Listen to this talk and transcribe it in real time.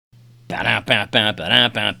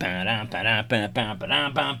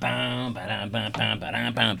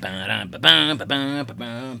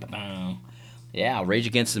Yeah, Rage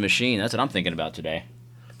Against the Machine. That's what I'm thinking about today.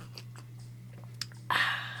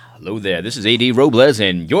 Hello there, this is AD Robles,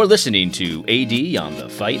 and you're listening to AD on the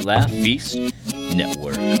Fight, Laugh, Feast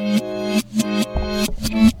Network.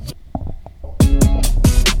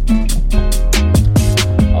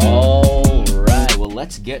 Alright, well,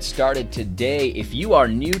 let's get started today. If you are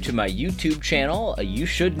new to my YouTube channel, you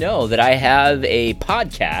should know that I have a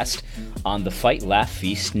podcast on the Fight, Laugh,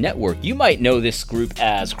 Feast Network. You might know this group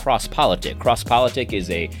as Cross Politic. Cross Politic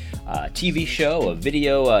is a TV show, a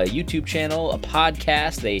video, a YouTube channel, a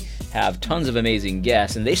podcast. They have tons of amazing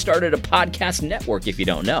guests, and they started a podcast network. If you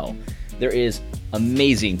don't know, there is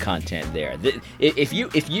amazing content there. If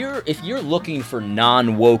you're looking for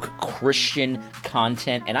non-woke Christian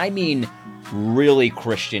content, and I mean really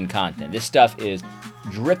Christian content, this stuff is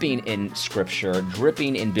dripping in scripture,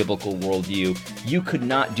 dripping in biblical worldview. You could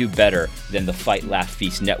not do better than the Fight, Laugh,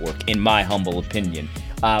 Feast Network, in my humble opinion.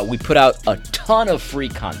 We put out a ton of free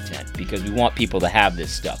content because we want people to have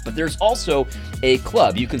this stuff. But there's also a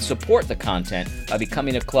club. You can support the content by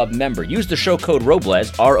becoming a club member. Use the show code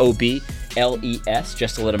ROBLES, ROBLES,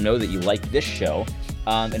 just to let them know that you like this show.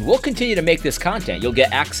 And we'll continue to make this content. You'll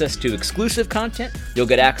get access to exclusive content. You'll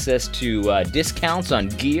get access to discounts on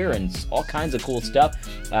gear and all kinds of cool stuff.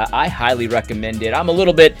 I highly recommend it. I'm a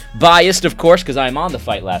little bit biased, of course, because I'm on the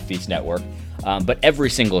Fight, Laugh, Feast Network. But every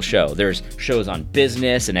single show, there's shows on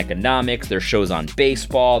business and economics, there's shows on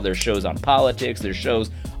baseball, there's shows on politics, there's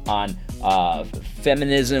shows on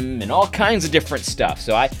feminism and all kinds of different stuff.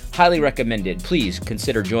 So I highly recommend it. Please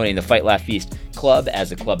consider joining the Fight, Laugh, Feast Club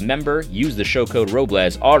as a club member. Use the show code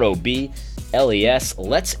ROBLES, ROBLES.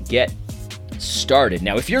 Let's get started.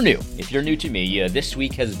 Now, if you're new to me, this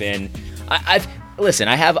week has been, Listen,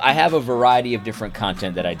 I have a variety of different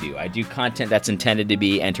content that I do. I do content that's intended to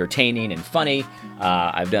be entertaining and funny.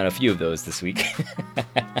 I've done a few of those this week.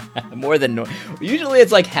 More than normal. Usually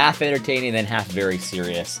it's like half entertaining and half very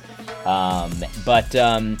serious.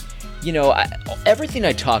 Everything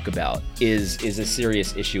I talk about is a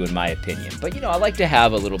serious issue in my opinion. But, I like to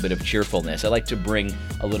have a little bit of cheerfulness. I like to bring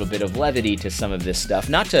a little bit of levity to some of this stuff.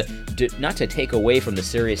 Not to take away from the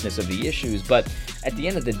seriousness of the issues, but at the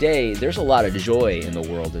end of the day, there's a lot of joy in the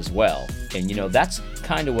world as well. And, that's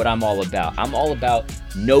kind of what I'm all about. I'm all about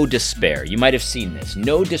no despair. You might have seen this.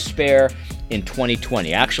 No despair in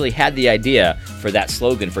 2020. I actually had the idea for that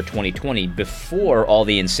slogan for 2020 before all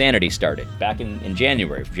the insanity started, back in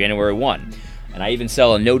January 1. And I even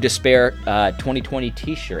sell a No Despair 2020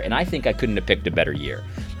 t-shirt. And I think I couldn't have picked a better year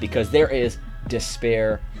because there is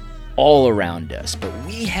despair all around us. But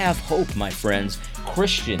we have hope, my friends.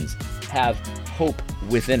 Christians have hope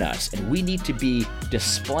within us, and we need to be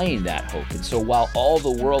displaying that hope. And so while all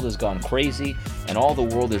the world has gone crazy and all the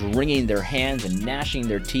world is wringing their hands and gnashing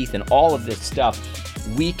their teeth and all of this stuff,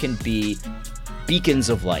 we can be beacons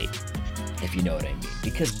of light, if you know what I mean.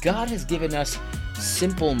 Because God has given us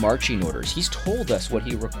simple marching orders. He's told us what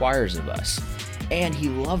He requires of us. And He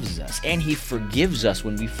loves us, and He forgives us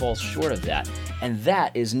when we fall short of that. And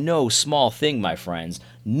that is no small thing, my friends.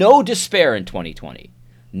 No despair in 2020.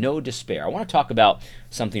 No despair. I want to talk about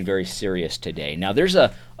something very serious today. Now, there's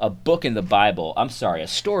a book in the Bible, a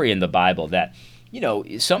story in the Bible that,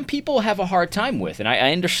 some people have a hard time with, and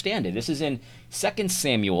I understand it. This is in 2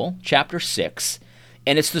 Samuel chapter 6,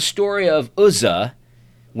 and it's the story of Uzzah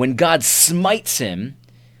when God smites him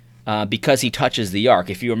because he touches the ark.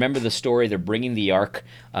 If you remember the story, they're bringing the ark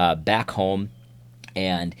back home,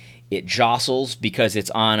 and it jostles because it's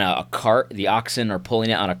on a cart. The oxen are pulling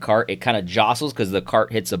it on a cart. It kind of jostles because the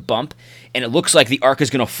cart hits a bump, and it looks like the ark is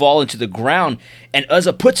going to fall into the ground. And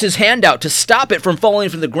Uzzah puts his hand out to stop it from falling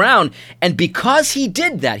from the ground, and because he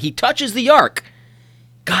did that, he touches the ark,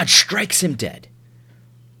 God strikes him dead.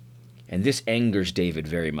 And this angers David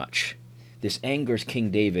very much. This angers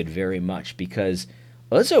King David very much because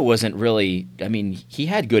Uzzah wasn't really, he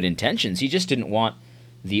had good intentions. He just didn't want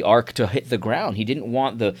the ark to hit the ground. He didn't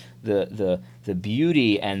want the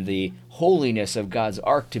beauty and the holiness of God's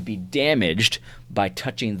ark to be damaged by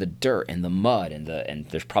touching the dirt and the mud and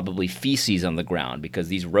there's probably feces on the ground because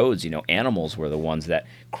these roads, animals were the ones that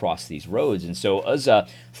crossed these roads. And so Uzzah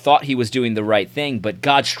thought he was doing the right thing, but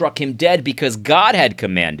God struck him dead because God had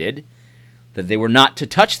commanded that they were not to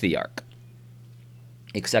touch the ark,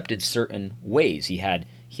 except in certain ways. He had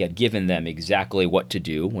given them exactly what to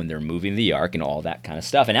do when they're moving the ark and all that kind of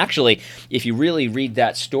stuff. And actually, if you really read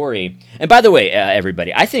that story, and by the way,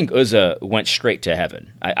 everybody, I think Uzzah went straight to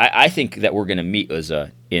heaven. I think that we're going to meet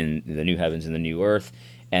Uzzah in the new heavens and the new earth,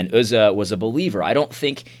 And Uzzah was a believer. I don't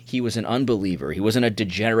think he was an unbeliever. He wasn't a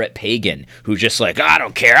degenerate pagan who just like, I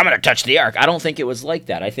don't care, I'm going to touch the ark. I don't think it was like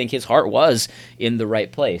that. I think his heart was in the right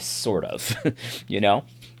place, sort of, you know?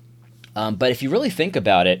 But if you really think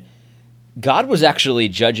about it, God was actually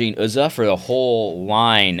judging Uzzah for the whole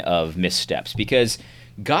line of missteps, because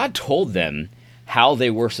God told them how they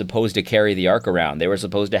were supposed to carry the ark around. They were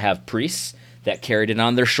supposed to have priests that carried it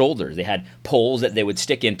on their shoulders. They had poles that they would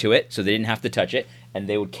stick into it so they didn't have to touch it, and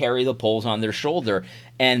they would carry the poles on their shoulder.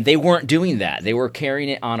 And they weren't doing that. They were carrying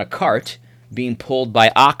it on a cart being pulled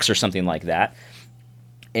by ox or something like that.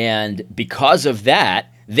 And because of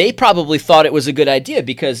that, they probably thought it was a good idea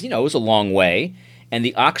because, it was a long way, and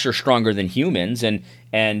the ox are stronger than humans and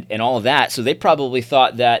all of that. So they probably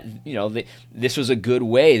thought that, this was a good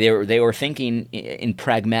way. They were thinking in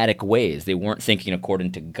pragmatic ways. They weren't thinking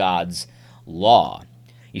according to God's law.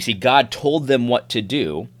 You see, God told them what to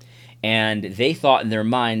do, and they thought in their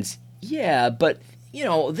minds, yeah, but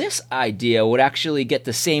this idea would actually get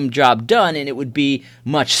the same job done, and it would be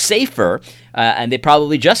much safer, and they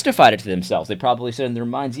probably justified it to themselves. They probably said in their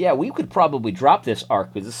minds, yeah, we could probably drop this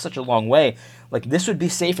ark because it's such a long way. Like, this would be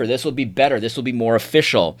safer, this would be better, this will be more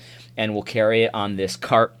official, and we'll carry it on this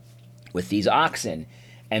cart with these oxen.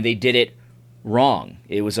 And they did it wrong.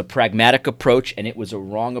 It was a pragmatic approach, and it was a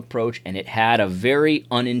wrong approach, and it had a very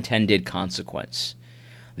unintended consequence.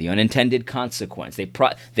 The unintended consequence.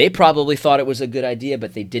 They probably thought it was a good idea,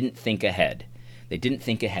 but they didn't think ahead. They didn't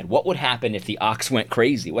think ahead. What would happen if the ox went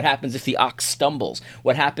crazy? What happens if the ox stumbles?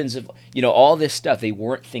 What happens if, all this stuff? They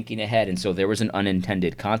weren't thinking ahead, and so there was an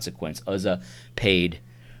unintended consequence. Uzzah paid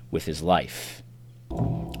with his life.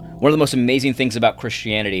 One of the most amazing things about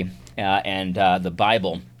Christianity and the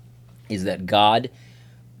Bible is that God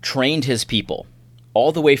trained his people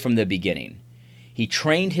all the way from the beginning. He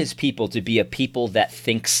trained his people to be a people that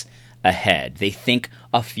thinks ahead. They think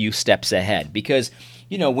a few steps ahead because,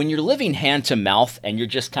 when you're living hand to mouth and you're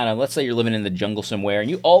just kind of, let's say you're living in the jungle somewhere and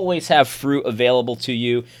you always have fruit available to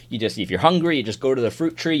you. If you're hungry, you just go to the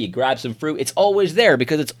fruit tree, you grab some fruit. It's always there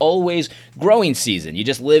because it's always growing season. You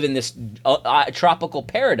just live in this tropical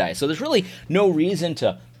paradise. So there's really no reason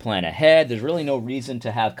to plan ahead. There's really no reason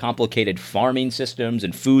to have complicated farming systems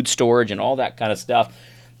and food storage and all that kind of stuff.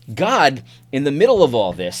 God, in the middle of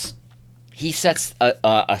all this, he sets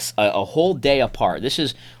a whole day apart. This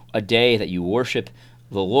is a day that you worship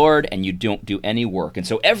the Lord and you don't do any work. And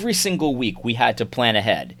so every single week we had to plan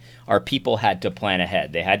ahead. Our people had to plan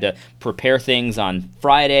ahead. They had to prepare things on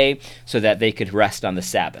Friday so that they could rest on the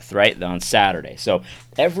Sabbath, right? On Saturday. So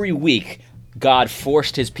every week God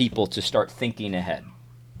forced his people to start thinking ahead.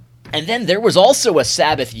 And then there was also a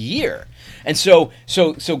Sabbath year. And so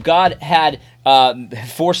God had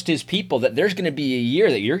forced his people that there's going to be a year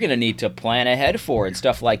that you're going to need to plan ahead for and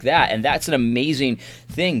stuff like that. And that's an amazing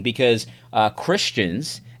thing because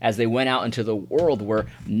Christians, as they went out into the world, were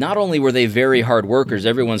not only were they very hard workers,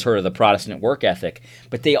 everyone's heard of the Protestant work ethic,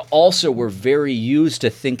 but they also were very used to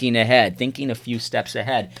thinking ahead, thinking a few steps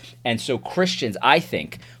ahead. And so Christians, I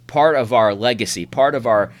think, part of our legacy, part of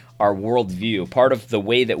our worldview, part of the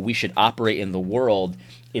way that we should operate in the world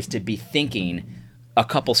is to be thinking a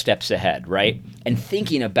couple steps ahead, right? And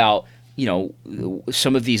thinking about,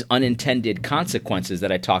 some of these unintended consequences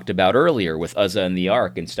that I talked about earlier with Uzzah and the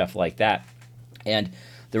ark and stuff like that. And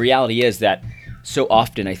the reality is that so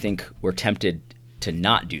often I think we're tempted to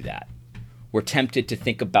not do that. We're tempted to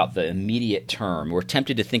think about the immediate term. We're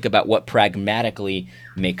tempted to think about what pragmatically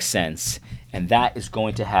makes sense. And that is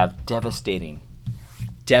going to have devastating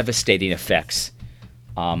effects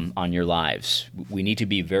on your lives. We need to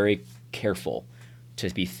be very careful to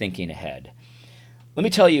be thinking ahead. Let me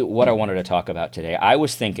tell you what I wanted to talk about today. I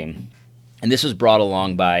was thinking, and this was brought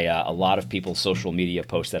along by a lot of people's social media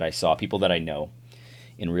posts that I saw, people that I know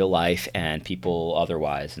in real life and people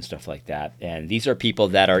otherwise and stuff like that. And these are people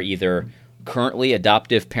that are either currently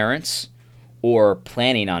adoptive parents or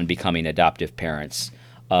planning on becoming adoptive parents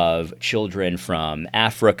of children from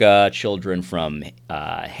Africa, children from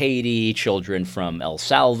Haiti, children from El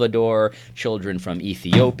Salvador, children from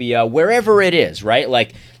Ethiopia, wherever it is, right?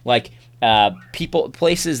 Like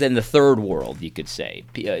places in the third world, you could say.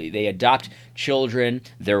 They adopt children.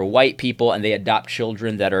 They're white people, and they adopt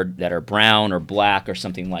children that are brown or black or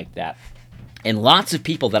something like that. And lots of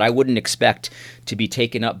people that I wouldn't expect to be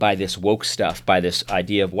taken up by this woke stuff, by this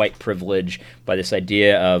idea of white privilege, by this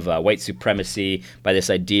idea of white supremacy, by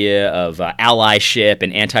this idea of allyship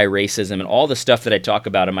and anti-racism and all the stuff that I talk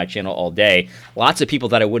about on my channel all day, lots of people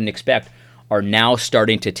that I wouldn't expect are now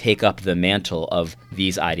starting to take up the mantle of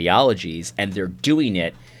these ideologies, and they're doing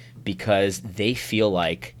it because they feel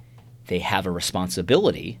like they have a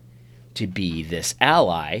responsibility to be this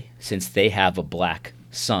ally since they have a black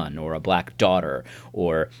son or a black daughter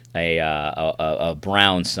or a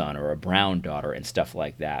brown son or a brown daughter and stuff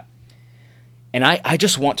like that. And I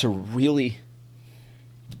just want to really,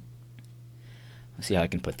 let's see how I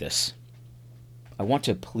can put this. I want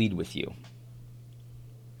to plead with you.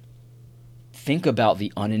 Think about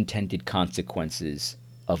the unintended consequences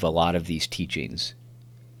of a lot of these teachings.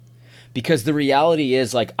 Because the reality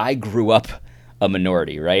is, like, I grew up a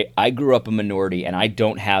minority, right? I grew up a minority, and I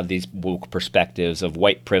don't have these woke perspectives of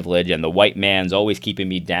white privilege, and the white man's always keeping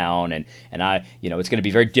me down, and I, it's going to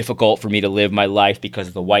be very difficult for me to live my life because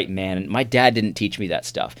of the white man. And my dad didn't teach me that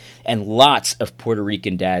stuff. And lots of Puerto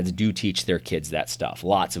Rican dads do teach their kids that stuff.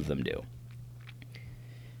 Lots of them do.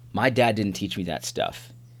 My dad didn't teach me that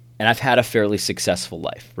stuff. And I've had a fairly successful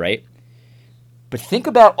life, right? But think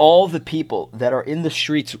about all the people that are in the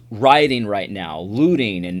streets rioting right now,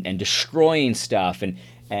 looting and destroying stuff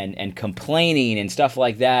and complaining and stuff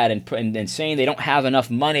like that and saying they don't have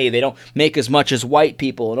enough money, they don't make as much as white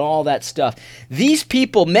people and all that stuff. These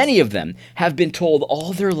people, many of them, have been told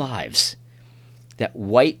all their lives that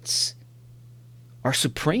whites are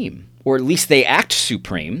supreme, or at least they act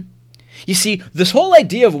supreme. You see, this whole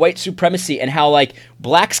idea of white supremacy and how, like,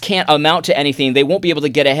 blacks can't amount to anything, they won't be able to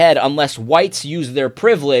get ahead unless whites use their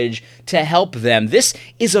privilege to help them. This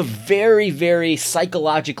is a very, very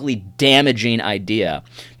psychologically damaging idea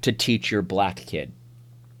to teach your black kid.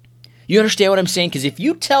 You understand what I'm saying? Because if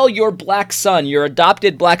you tell your black son, your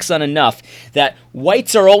adopted black son, enough that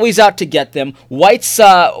whites are always out to get them, whites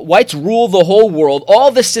rule the whole world,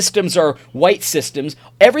 all the systems are white systems,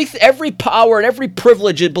 every power and every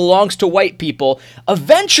privilege, it belongs to white people,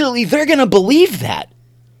 eventually they're going to believe that.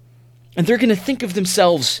 And they're going to think of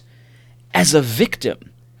themselves as a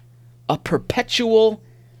victim, a perpetual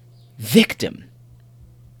victim.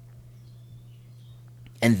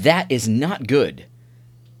 And that is not good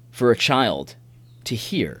for a child to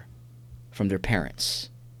hear from their parents,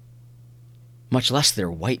 much less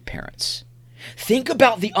their white parents. Think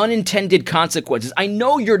about the unintended consequences. I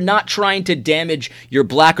know you're not trying to damage your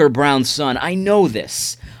black or brown son. I know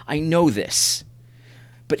this.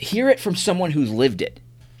 But hear it from someone who's lived it.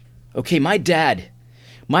 Okay, my dad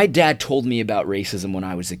told me about racism when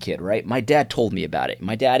I was a kid, right? My dad told me about it.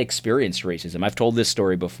 My dad experienced racism. I've told this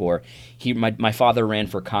story before. My father ran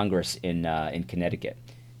for Congress in Connecticut.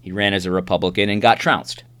 He ran as a Republican and got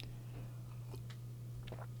trounced.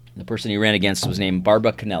 The person he ran against was named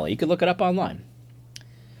Barbara Kennelly. You could look it up online.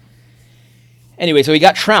 Anyway, so he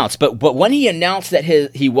got trounced. But when he announced that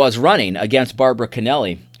he was running against Barbara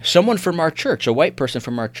Kennelly, someone from our church, a white person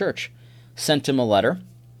from our church, sent him a letter.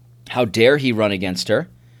 How dare he run against her?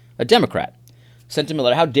 A Democrat sent him a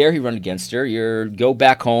letter. How dare he run against her? Go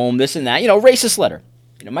back home, this and that. Racist letter.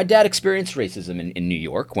 My dad experienced racism in New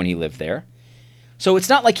York when he lived there. So it's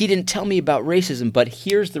not like he didn't tell me about racism, but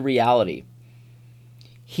here's the reality.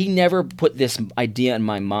 He never put this idea in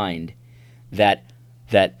my mind that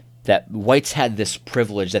whites had this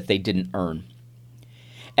privilege that they didn't earn,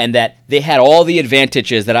 and that they had all the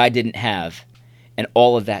advantages that I didn't have, and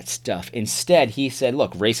all of that stuff. Instead, he said,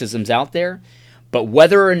 look, racism's out there, but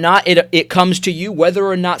whether or not it comes to you, whether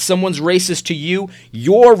or not someone's racist to you,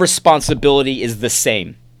 your responsibility is the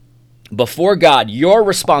same. Before God, your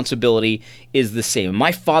responsibility is the same.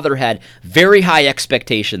 My father had very high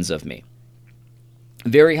expectations of me.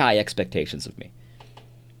 Very high expectations of me.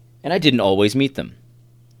 And I didn't always meet them.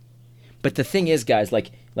 But the thing is, guys,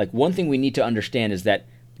 like one thing we need to understand is that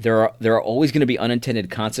there are always going to be unintended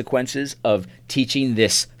consequences of teaching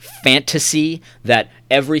this fantasy that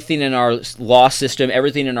everything in our law system,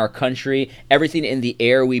 everything in our country, everything in the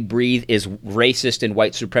air we breathe is racist and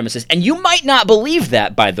white supremacist. And you might not believe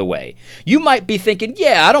that, by the way. You might be thinking,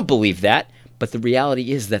 yeah, I don't believe that. But the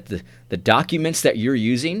reality is that the documents that you're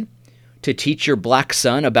using to teach your black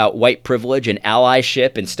son about white privilege and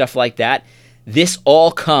allyship and stuff like that, this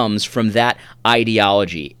all comes from that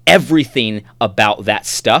ideology. Everything about that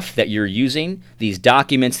stuff that you're using, these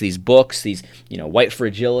documents, these books, these, white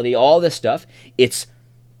fragility, all this stuff, it's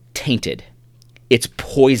tainted. It's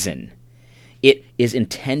poison. It is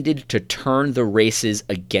intended to turn the races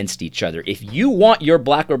against each other. If you want your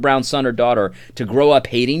black or brown son or daughter to grow up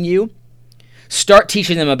hating you, start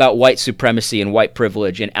teaching them about white supremacy and white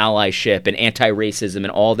privilege and allyship and anti-racism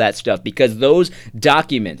and all that stuff, because those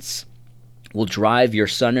documents will drive your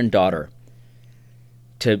son and daughter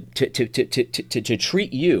to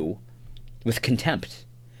treat you with contempt,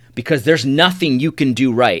 because there's nothing you can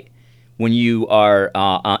do right when you are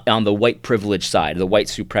on the white privilege side, the white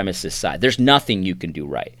supremacist side. There's nothing you can do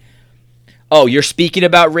right. Oh, you're speaking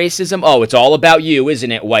about racism? Oh, it's all about you,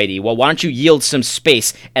 isn't it, Whitey? Well, why don't you yield some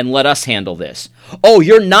space and let us handle this? Oh,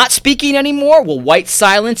 you're not speaking anymore? Well, white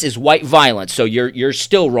silence is white violence, so you're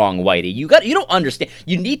still wrong, Whitey. You don't understand.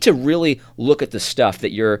 You need to really look at the stuff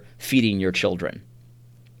that you're feeding your children.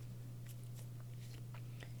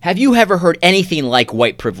 Have you ever heard anything like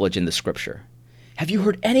white privilege in the scripture? Have you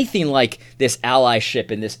heard anything like this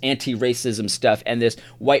allyship and this anti-racism stuff and this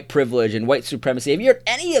white privilege and white supremacy? Have you heard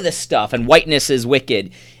any of this stuff and whiteness is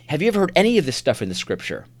wicked? Have you ever heard any of this stuff in the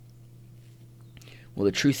scripture? Well,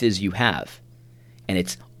 the truth is you have, and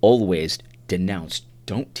it's always denounced.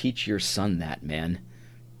 Don't teach your son that, man.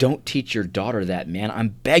 Don't teach your daughter that, man. I'm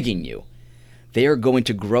begging you. They are going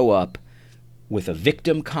to grow up with a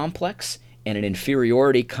victim complex and an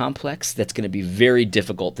inferiority complex that's going to be very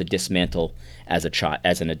difficult to dismantle as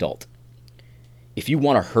an adult. If you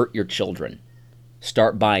want to hurt your children,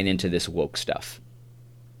 start buying into this woke stuff.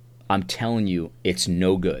 I'm telling you, it's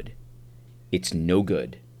no good. It's no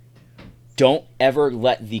good. Don't ever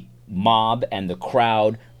let the mob and the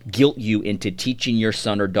crowd guilt you into teaching your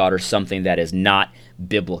son or daughter something that is not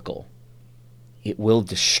biblical. It will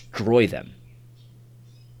destroy them.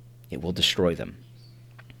 It will destroy them.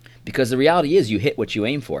 Because the reality is you hit what you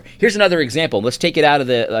aim for. Here's another example. Let's take it out of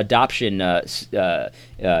the adoption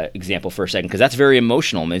example for a second, because that's very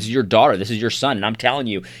emotional. This is your daughter. This is your son. And I'm telling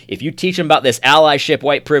you, if you teach them about this allyship,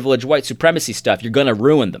 white privilege, white supremacy stuff, you're going to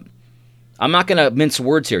ruin them. I'm not going to mince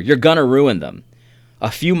words here. You're going to ruin them.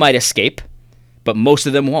 A few might escape, but most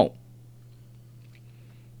of them won't.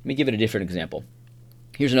 Let me give it a different example.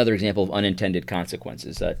 Here's another example of unintended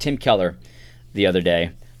consequences. Tim Keller, the other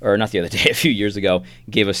day, or not the other day, a few years ago,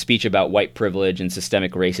 gave a speech about white privilege and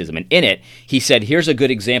systemic racism. And in it, he said, here's a good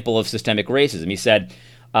example of systemic racism. He said,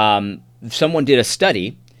 someone did a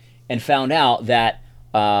study and found out that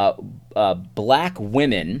black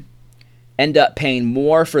women end up paying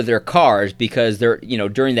more for their cars because they're,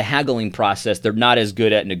 during the haggling process, they're not as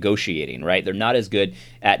good at negotiating, right? They're not as good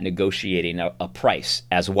at negotiating a price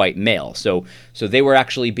as white males. So they were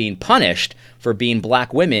actually being punished for being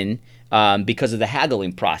black women because of the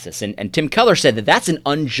haggling process. And Tim Keller said that that's an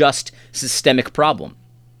unjust systemic problem.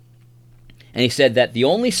 And he said that the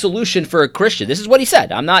only solution for a Christian, this is what he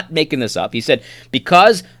said, I'm not making this up, he said,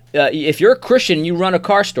 because if you're a Christian and you run a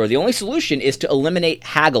car store, the only solution is to eliminate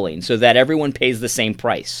haggling so that everyone pays the same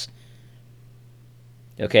price.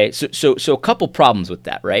 Okay, so a couple problems with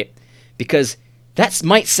that, right? Because that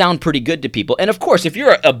might sound pretty good to people. And of course, if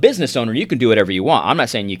you're a business owner, you can do whatever you want. I'm not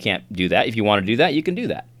saying you can't do that. If you want to do that, you can do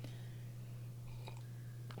that.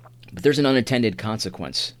 But there's an unintended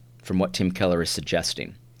consequence from what Tim Keller is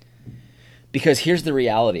suggesting. Because here's the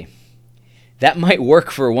reality. That might work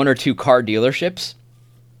for one or two car dealerships,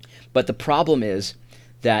 but the problem is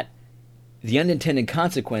that the unintended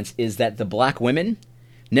consequence is that the black women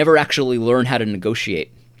never actually learn how to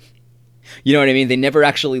negotiate. You know what I mean? They never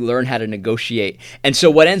actually learn how to negotiate. And so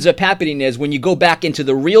what ends up happening is when you go back into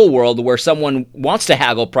the real world where someone wants to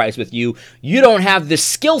haggle price with you, you don't have the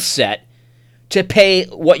skill set to pay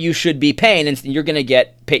what you should be paying, and you're going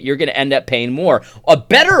to end up paying more. A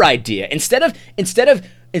better idea, instead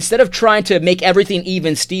of trying to make everything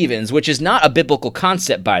even Stevens, which is not a biblical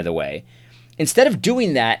concept, by the way, instead of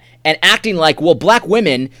doing that and acting like, well, black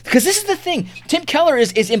women, because this is the thing, Tim Keller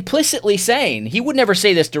is implicitly saying, he would never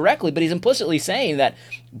say this directly, but he's implicitly saying that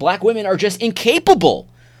black women are just incapable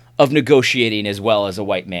of negotiating as well as a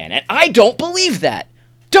white man. And I don't believe that.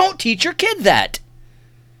 Don't teach your kid that.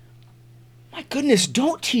 My goodness,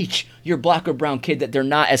 don't teach your black or brown kid that they're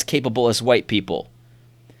not as capable as white people.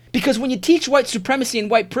 Because when you teach white supremacy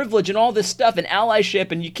and white privilege and all this stuff and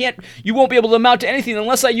allyship, and you won't be able to amount to anything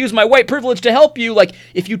unless I use my white privilege to help you, like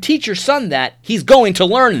if you teach your son that, he's going to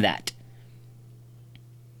learn that.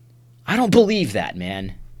 I don't believe that,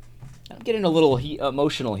 man. I'm getting a little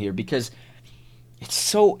emotional here because it's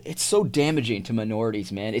so damaging to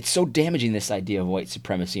minorities, man. It's so damaging, this idea of white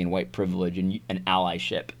supremacy and white privilege and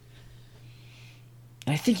allyship.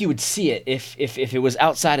 And I think you would see it if it was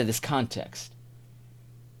outside of this context.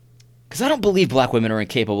 Because I don't believe black women are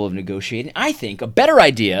incapable of negotiating. I think a better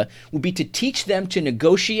idea would be to teach them to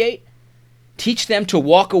negotiate, teach them to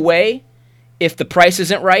walk away if the price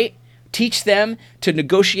isn't right, teach them to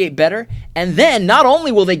negotiate better, and then not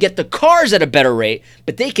only will they get the cars at a better rate,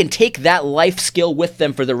 but they can take that life skill with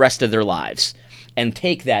them for the rest of their lives. And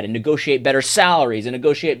take that and negotiate better salaries and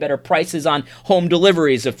negotiate better prices on home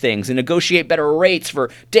deliveries of things and negotiate better rates for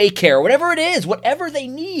daycare, whatever it is, whatever they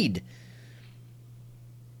need.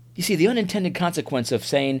 You see, the unintended consequence of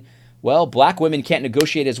saying, well, black women can't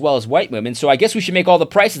negotiate as well as white women, so I guess we should make all the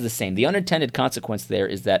prices the same. The unintended consequence there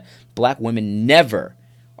is that black women never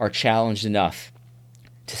are challenged enough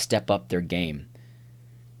to step up their game.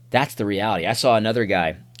 That's the reality. I saw another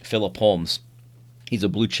guy, Philip Holmes. He's a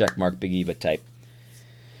blue check mark Big Eva type.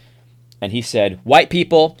 And he said, white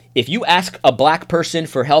people, if you ask a black person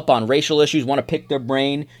for help on racial issues, want to pick their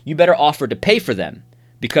brain, you better offer to pay for them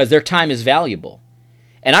because their time is valuable.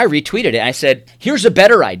 And I retweeted it. I said, here's a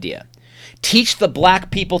better idea. Teach the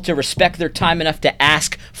black people to respect their time enough to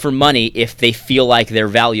ask for money if they feel like they're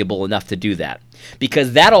valuable enough to do that.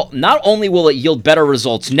 Because that'll not only will it yield better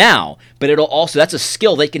results now, but it'll also, that's a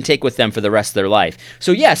skill they can take with them for the rest of their life.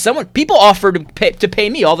 So yeah, people offer to pay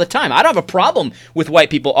me all the time. I don't have a problem with white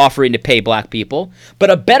people offering to pay black people, but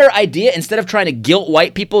a better idea, instead of trying to guilt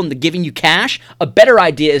white people into giving you cash, a better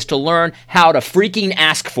idea is to learn how to freaking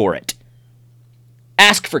ask for it.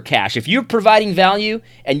 Ask for cash. If you're providing value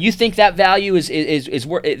and you think that value is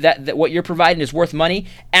worth that what you're providing is worth money,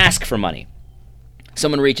 ask for money.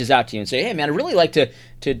 Someone reaches out to you and say, hey man, I'd really like to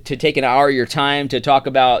take an hour of your time to talk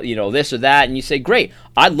about, this or that. And you say, great,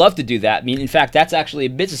 I'd love to do that. I mean, in fact, that's actually a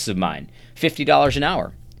business of mine, $50 an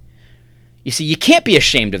hour. You see, you can't be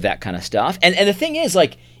ashamed of that kind of stuff. And the thing is,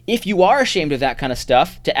 like, if you are ashamed of that kind of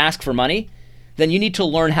stuff to ask for money, then you need to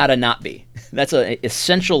learn how to not be. That's an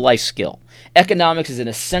essential life skill. Economics is an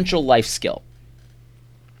essential life skill.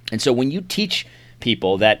 And so when you teach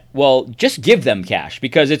people that, well, just give them cash,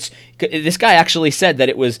 because this guy actually said that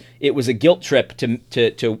it was a guilt trip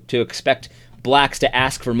to expect blacks to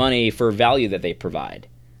ask for money for value that they provide.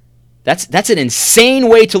 That's an insane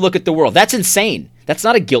way to look at the world. That's insane. That's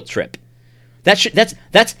not a guilt trip.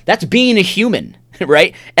 That's being a human,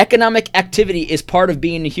 right? Economic activity is part of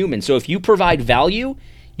being a human. So if you provide value,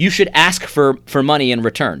 you should ask for money in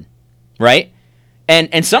return, right?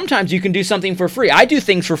 And sometimes you can do something for free. I do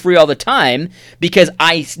things for free all the time because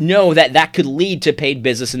I know that could lead to paid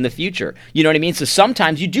business in the future. You know what I mean? So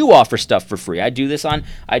sometimes you do offer stuff for free. I do this all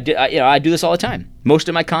the time. Most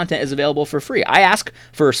of my content is available for free. I ask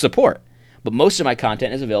for support, but most of my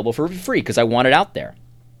content is available for free because I want it out there.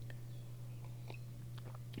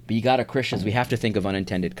 But you gotta, Christians, we have to think of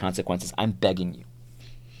unintended consequences. I'm begging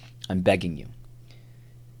you.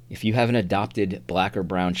 If you have an adopted black or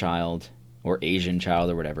brown child or Asian child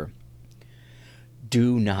or whatever,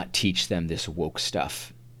 do not teach them this woke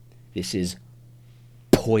stuff. This is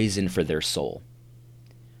poison for their soul.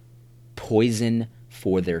 Poison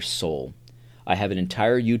for their soul. I have an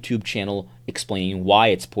entire YouTube channel explaining why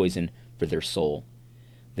it's poison for their soul.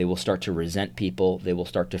 They will start to resent people. They will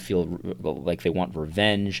start to feel like they want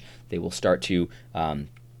revenge. They will start to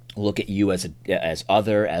look at you as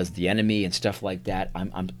the enemy and stuff like that.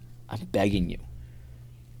 I'm begging you.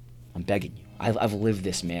 I'm begging you. I've lived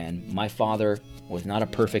this, man. My father was not a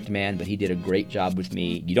perfect man, but he did a great job with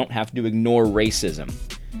me. You don't have to ignore racism.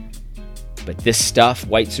 But this stuff,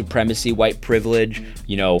 white supremacy, white privilege,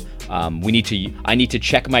 I need to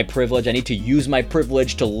check my privilege. I need to use my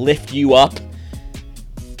privilege to lift you up.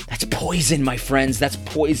 That's poison, my friends. That's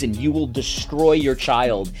poison. You will destroy your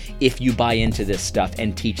child if you buy into this stuff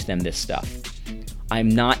and teach them this stuff. I'm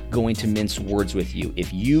not going to mince words with you.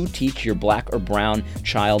 If you teach your black or brown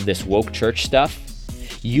child this woke church stuff,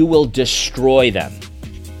 you will destroy them.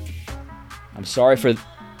 I'm sorry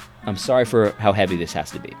for how heavy this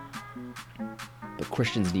has to be. But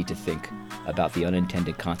Christians need to think about the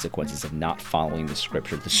unintended consequences of not following the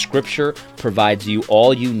Scripture. The Scripture provides you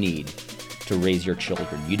all you need to raise your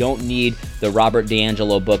children. You don't need the Robert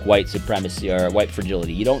DiAngelo book, White Supremacy or White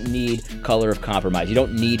Fragility. You don't need Color of Compromise. You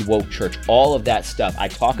don't need woke church. All of that stuff. I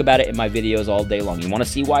talk about it in my videos all day long. You want to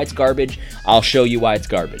see why it's garbage? I'll show you why it's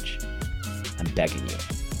garbage. I'm begging you.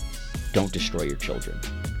 Don't destroy your children.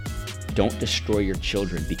 Don't destroy your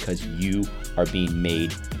children because you are being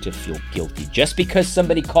made to feel guilty. Just because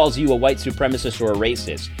somebody calls you a white supremacist or a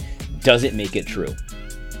racist doesn't make it true.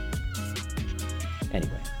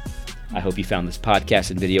 Anyway, I hope you found this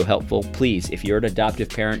podcast and video helpful. Please, if you're an adoptive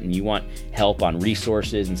parent and you want help on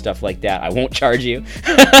resources and stuff like that, I won't charge you.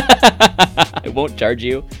 I won't charge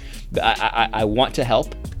you. I want to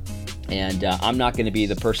help. And I'm not going to be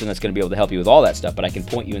the person that's going to be able to help you with all that stuff, but I can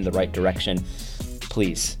point you in the right direction.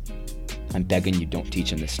 Please, I'm begging you, don't teach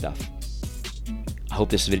them this stuff. I hope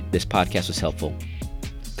this podcast was helpful.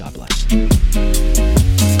 God bless.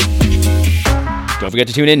 Don't forget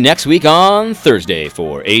to tune in next week on Thursday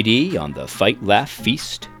for AD on the Fight, Laugh,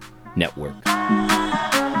 Feast Network.